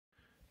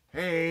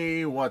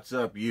Hey, what's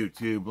up,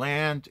 YouTube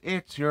land?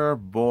 It's your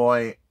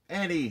boy,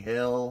 Eddie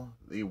Hill,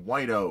 the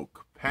White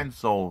Oak,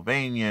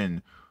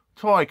 Pennsylvanian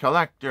toy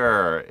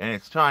collector, and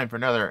it's time for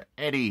another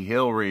Eddie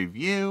Hill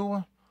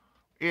review.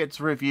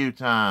 It's review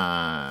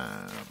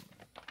time,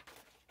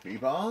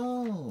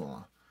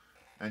 people.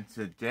 And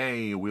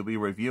today we'll be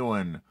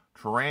reviewing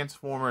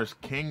Transformers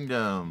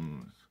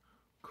Kingdoms,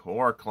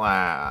 Core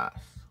Class,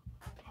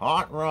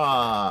 Hot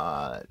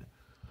Rod.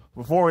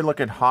 Before we look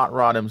at Hot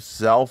Rod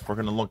himself, we're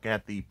going to look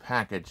at the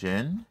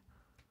packaging.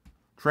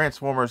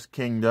 Transformers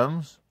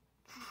Kingdoms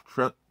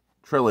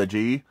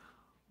Trilogy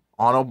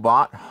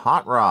Autobot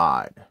Hot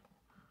Rod.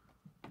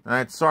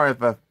 Sorry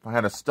if I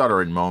had a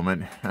stuttering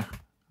moment.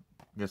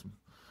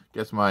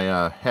 Guess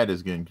my head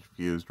is getting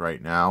confused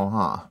right now,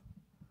 huh?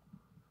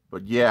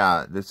 But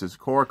yeah, this is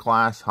Core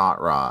Class Hot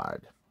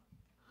Rod.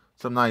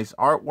 Some nice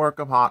artwork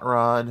of Hot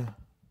Rod.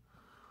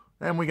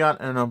 Then we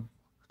got an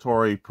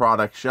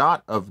product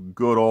shot of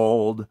good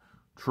old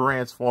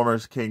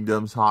Transformers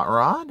Kingdoms Hot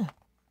Rod.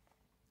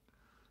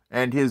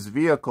 And his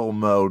vehicle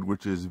mode,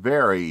 which is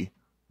very,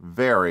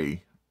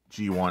 very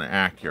G1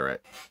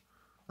 accurate.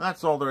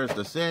 That's all there is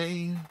to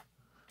say.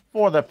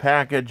 For the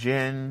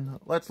packaging,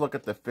 let's look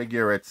at the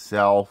figure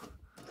itself.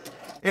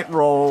 It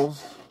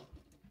rolls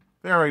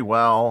very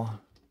well.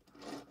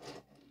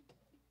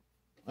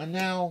 And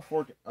now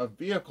for a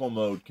vehicle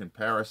mode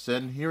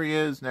comparison, here he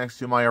is next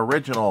to my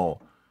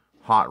original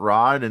Hot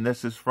Rod, and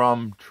this is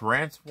from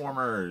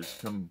Transformers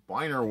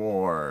Combiner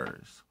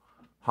Wars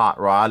Hot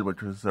Rod,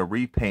 which was a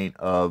repaint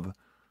of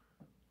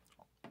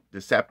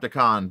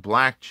Decepticon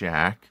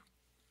Blackjack.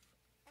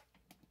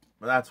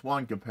 But that's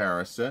one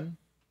comparison.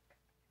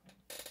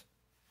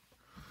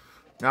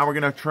 Now we're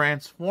going to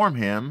transform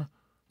him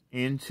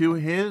into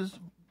his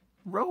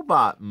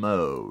robot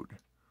mode.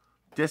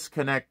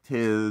 Disconnect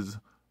his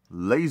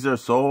laser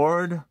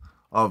sword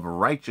of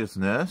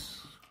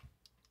righteousness.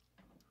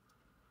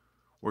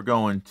 We're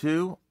going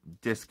to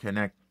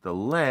disconnect the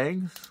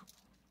legs,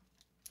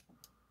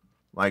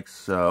 like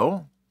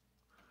so.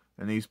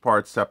 And these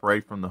parts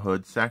separate from the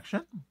hood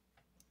section.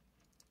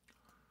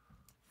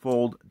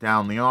 Fold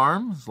down the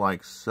arms,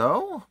 like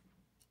so.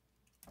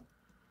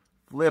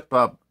 Flip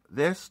up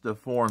this to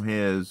form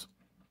his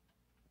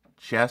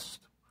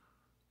chest,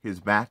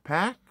 his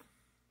backpack.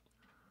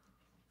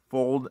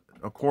 Fold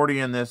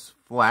accordion this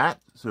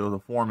flat, so to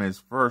form his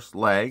first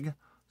leg.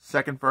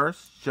 Second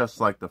first,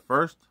 just like the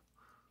first.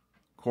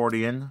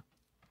 Accordion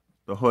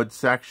the hood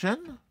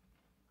section,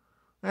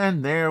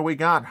 and there we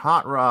got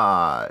Hot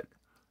Rod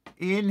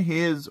in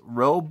his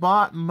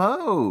robot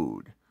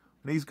mode.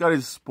 And he's got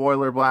his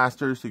spoiler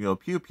blasters to go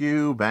pew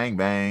pew bang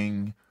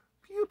bang,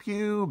 pew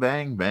pew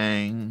bang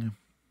bang.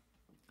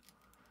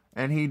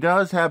 And he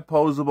does have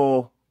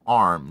posable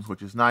arms,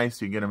 which is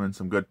nice. You can get him in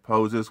some good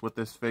poses with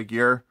this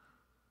figure,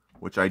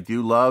 which I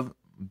do love.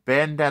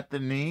 Bend at the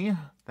knee,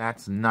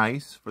 that's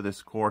nice for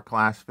this Core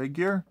Class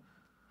figure.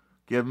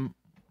 Give him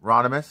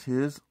Rodimus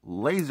his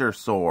laser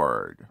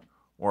sword,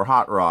 or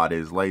Hot Rod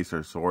his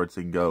laser sword,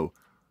 so he can go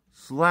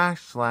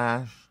slash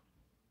slash,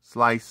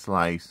 slice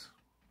slice,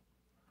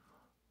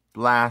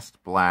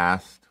 blast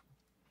blast.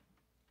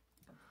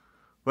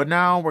 But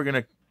now we're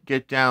going to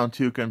get down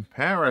to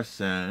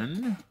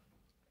comparison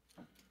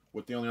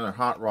with the only other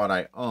Hot Rod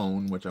I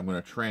own, which I'm going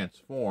to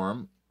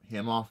transform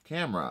him off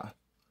camera.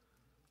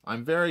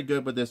 I'm very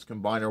good with this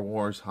Combiner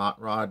Wars Hot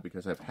Rod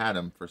because I've had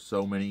him for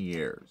so many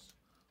years,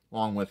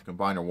 along with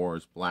Combiner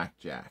Wars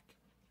Blackjack.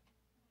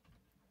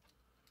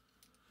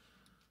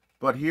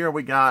 But here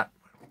we got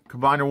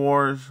Combiner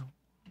Wars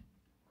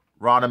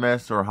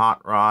Rodimus, or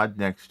Hot Rod,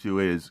 next to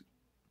his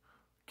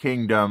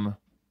Kingdom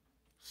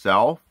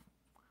self.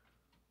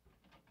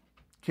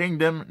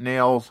 Kingdom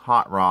nails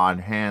Hot Rod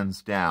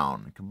hands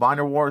down.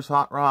 Combiner Wars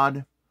Hot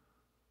Rod,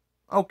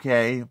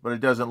 okay, but it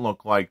doesn't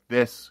look like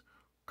this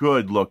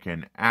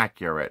good-looking,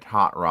 accurate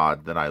Hot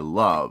Rod that I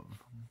love.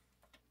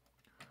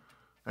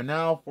 And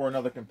now for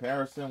another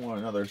comparison with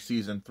another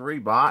Season 3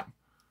 bot.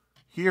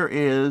 Here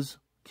is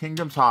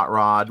Kingdom's Hot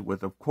Rod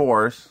with, of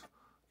course,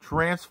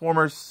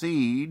 Transformers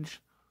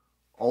Siege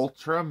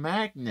Ultra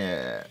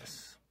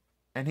Magnus.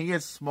 And he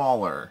is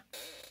smaller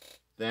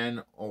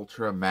than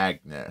Ultra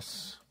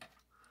Magnus.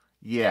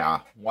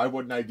 Yeah, why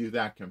wouldn't I do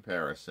that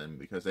comparison?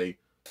 Because they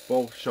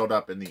both showed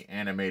up in the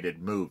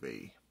animated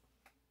movie.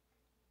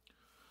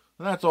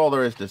 And that's all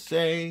there is to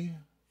say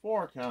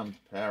for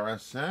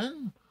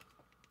comparison.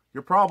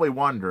 You're probably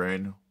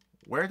wondering,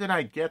 where did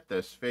I get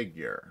this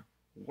figure?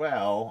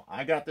 Well,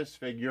 I got this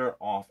figure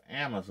off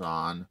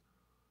Amazon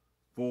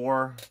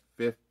for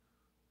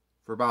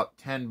about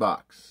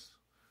 $10.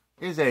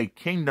 It is a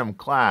Kingdom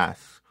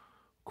Class,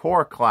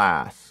 Core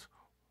Class,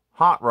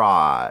 Hot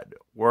Rod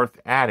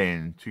worth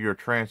adding to your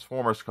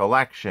Transformers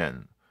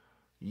collection.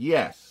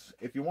 Yes,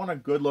 if you want a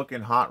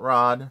good-looking Hot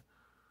Rod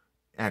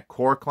at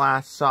Core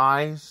Class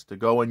size to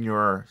go in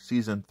your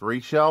Season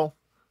 3 shelf,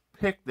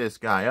 pick this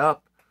guy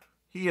up.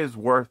 He is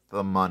worth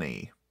the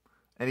money.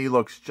 And he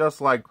looks just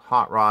like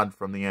Hot Rod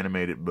from the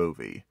animated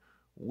movie,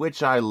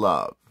 which I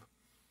love.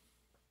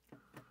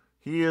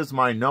 He is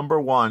my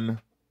 #1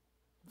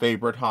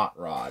 favorite hot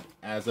rod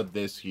as of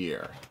this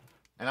year.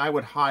 And I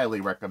would highly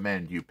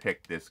recommend you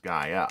pick this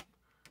guy up.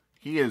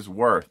 He is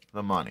worth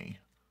the money,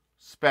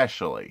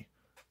 especially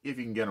if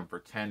you can get him for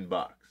 10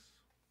 bucks.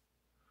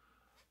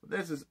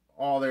 This is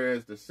all there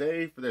is to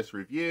say for this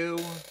review.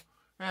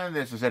 And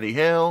this is Eddie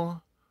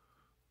Hill.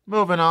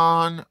 Moving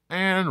on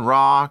and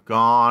rock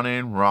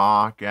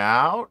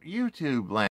out YouTube land.